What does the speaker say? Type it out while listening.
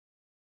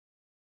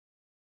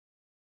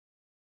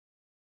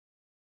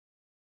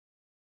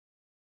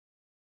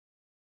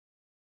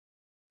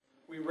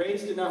We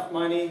raised enough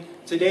money.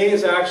 Today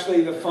is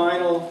actually the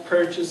final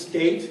purchase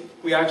date.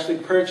 We actually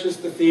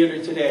purchased the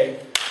theatre today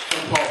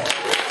from Paul.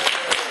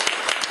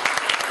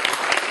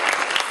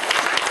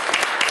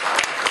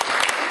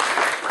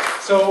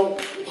 So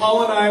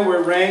Paul and I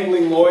were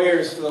wrangling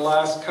lawyers for the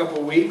last couple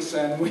of weeks,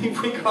 and we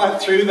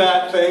got through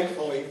that,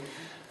 thankfully.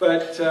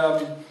 But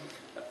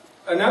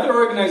another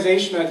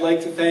organization I'd like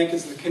to thank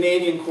is the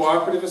Canadian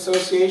Co-operative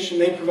Association.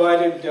 They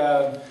provided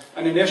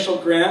an initial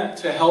grant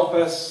to help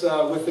us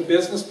with the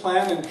business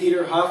plan, and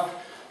Peter Huff,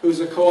 who's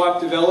a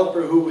co-op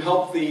developer who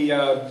helped the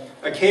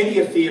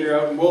Acadia Theatre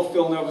out in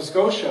Wolfville, Nova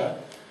Scotia,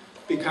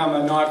 become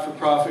a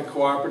not-for-profit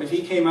cooperative.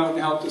 He came out and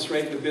helped us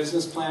write the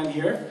business plan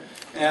here.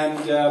 And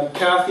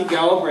Kathy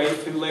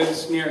Galbraith, who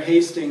lives near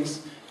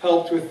Hastings,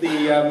 helped with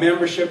the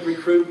membership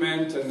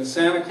recruitment and the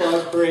Santa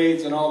Claus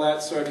parades and all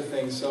that sort of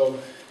thing. So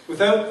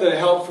without the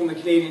help from the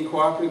Canadian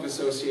Co-operative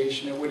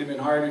Association, it would have been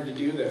harder to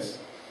do this.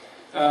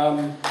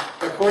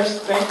 Of course,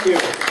 thank you.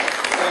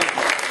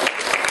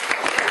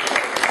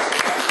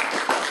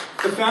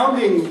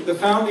 The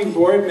founding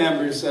board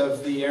members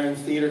of the Aron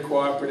Theatre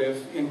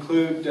Co-operative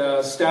include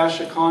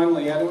Stasha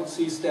Conley. I don't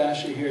see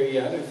Stasha here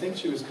yet. I think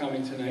she was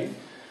coming tonight.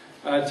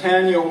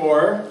 Tanya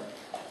Orr,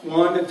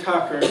 Wanda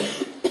Tucker,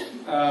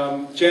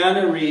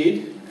 Jana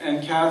Reed,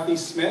 and Kathy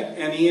Smith,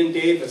 and Ian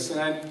Davis. And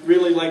I'd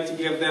really like to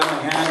give them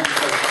a hand.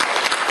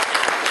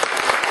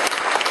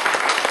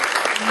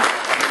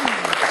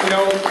 You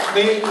know,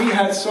 we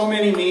had so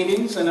many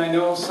meetings, and I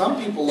know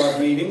some people love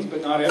meetings,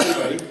 but not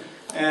everybody.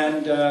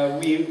 And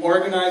we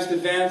organized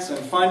events and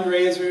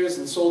fundraisers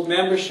and sold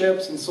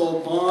memberships and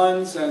sold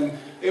bonds, and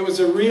it was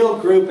a real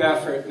group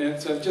effort, and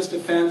it's just a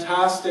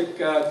fantastic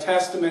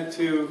testament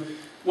to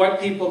what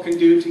people can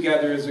do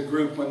together as a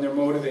group when they're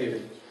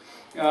motivated.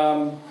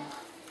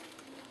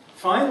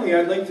 Finally,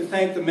 I'd like to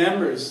thank the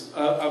members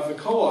of the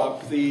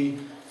co-op, the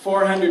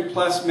 400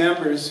 plus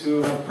members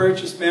who have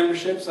purchased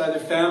memberships, either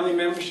family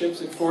memberships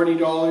at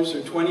 $40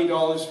 or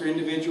 $20 for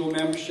individual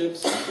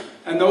memberships.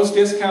 And those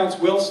discounts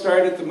will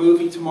start at the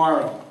movie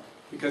tomorrow,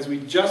 because we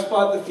just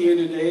bought the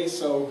theatre today,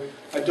 so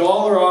 $1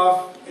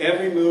 off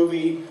every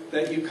movie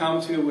that you come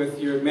to with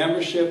your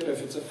membership.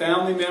 If it's a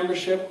family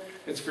membership,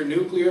 it's for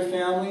nuclear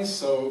families,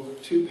 so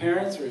 2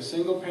 parents or a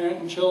single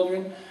parent and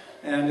children,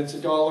 and it's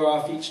 $1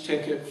 off each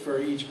ticket for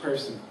each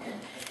person.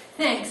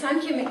 Thanks. I'm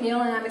Kim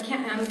McNeil, and I'm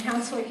a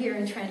counselor here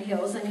in Trent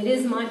Hills, and it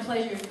is my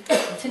pleasure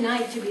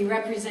tonight to be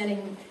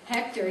representing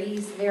Hector.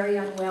 He's very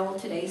unwell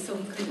today, so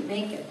he couldn't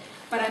make it.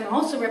 But I'm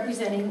also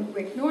representing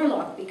Rick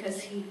Norlock,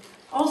 because he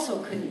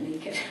also couldn't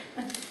make it.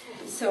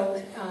 So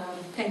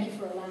thank you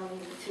for allowing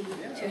me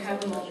to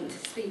have a moment to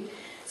speak.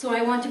 So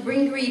I want to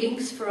bring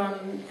greetings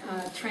from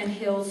Trent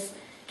Hills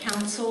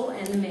Council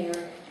and the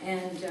Mayor,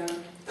 and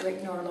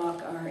Rick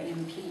Norlock, our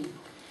MP.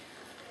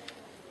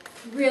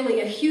 Really,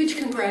 a huge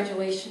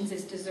congratulations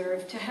is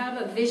deserved to have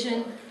a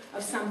vision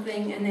of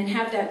something and then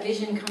have that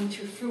vision come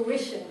to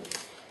fruition.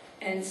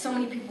 And so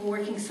many people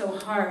working so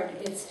hard.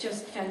 It's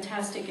just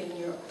fantastic, and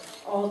you're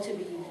all to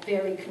be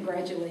very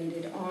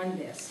congratulated on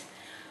this.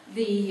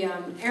 The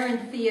Aron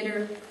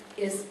Theatre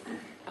is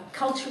a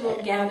cultural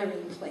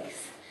gathering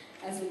place,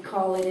 as we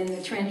call it in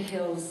the Trent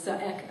Hills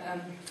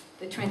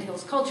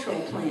Cultural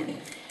Plan.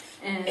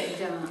 And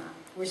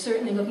we're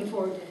certainly looking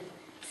forward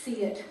to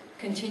see it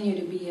continue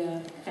to be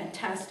a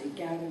fantastic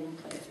gathering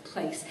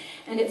place.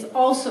 And it's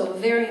also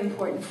very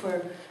important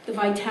for the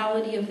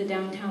vitality of the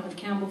downtown of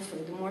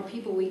Campbellford. The more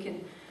people we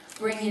can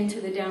bring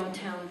into the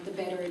downtown, the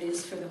better it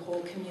is for the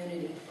whole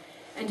community.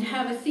 And to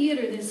have a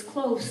theatre this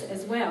close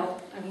as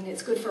well, I mean,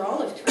 it's good for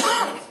all of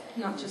Trent,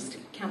 not just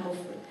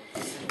Campbellford.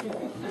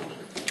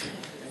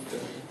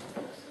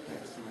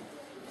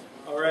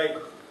 All right,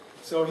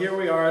 so here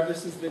we are.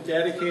 This is the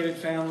dedicated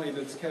family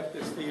that's kept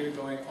this theatre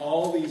going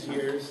all these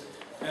years.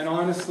 And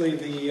honestly,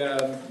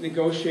 the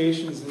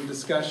negotiations and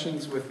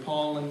discussions with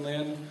Paul and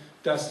Lynn,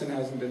 Dustin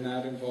hasn't been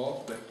that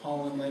involved, but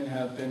Paul and Lynn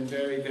have been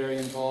very, very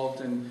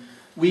involved. And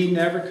we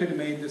never could have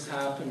made this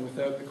happen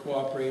without the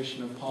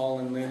cooperation of Paul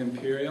and Lynn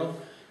Imperial.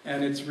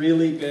 And it's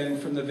really been,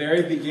 from the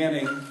very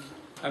beginning,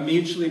 a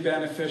mutually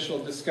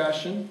beneficial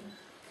discussion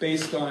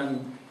based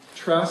on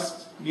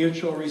trust,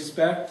 mutual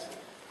respect,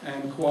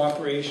 and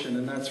cooperation.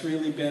 And that's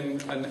really been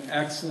an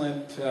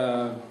excellent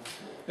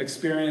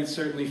experience,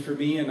 certainly for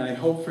me, and I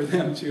hope for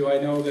them too. I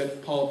know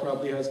that Paul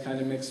probably has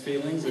kind of mixed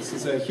feelings. This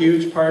is a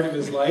huge part of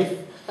his life,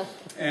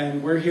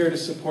 and we're here to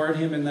support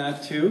him in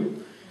that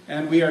too.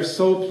 And we are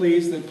so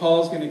pleased that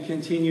Paul's going to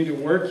continue to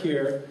work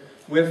here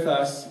with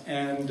us.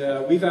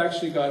 And we've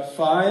actually got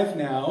 5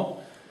 now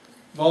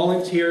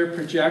volunteer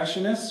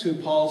projectionists who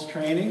Paul's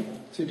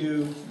training to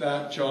do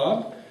that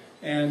job.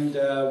 And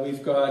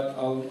we've got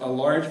a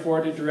large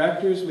board of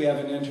directors. We have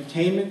an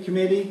entertainment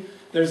committee.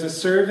 There's a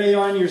survey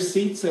on your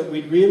seats that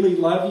we'd really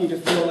love you to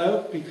fill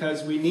out,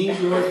 because we need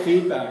your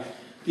feedback.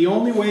 The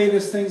only way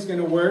this thing's going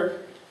to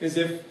work is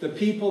if the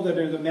people that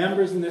are the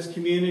members in this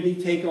community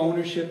take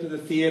ownership of the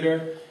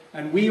theatre,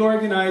 and we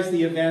organize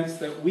the events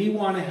that we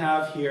want to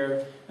have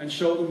here and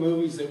show the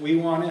movies that we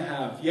want to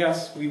have.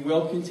 Yes, we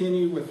will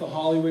continue with the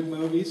Hollywood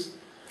movies,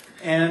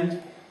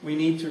 And we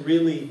need to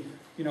really,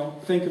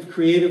 think of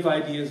creative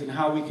ideas and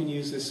how we can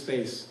use this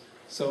space.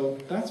 So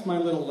that's my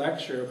little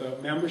lecture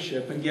about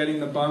membership and getting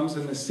the bums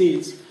in the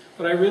seats.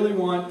 But I really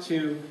want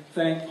to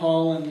thank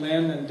Paul and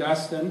Lynn and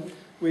Dustin.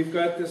 We've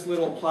got this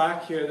little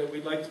plaque here that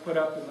we'd like to put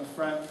up in the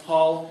front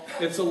hall.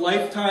 It's a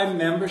lifetime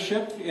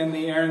membership in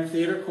the Aron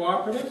Theatre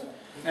Co-operative,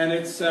 and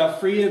it's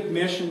free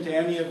admission to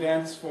any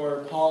events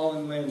for Paul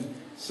and Lynn.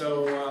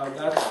 So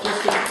that's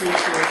just an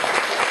appreciation.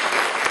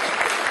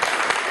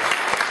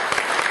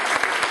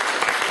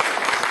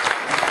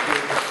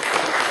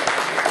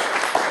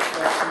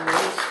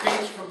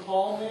 Speech from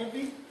Paul,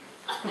 maybe?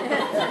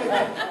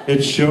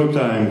 It's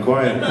showtime.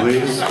 Quiet,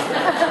 please.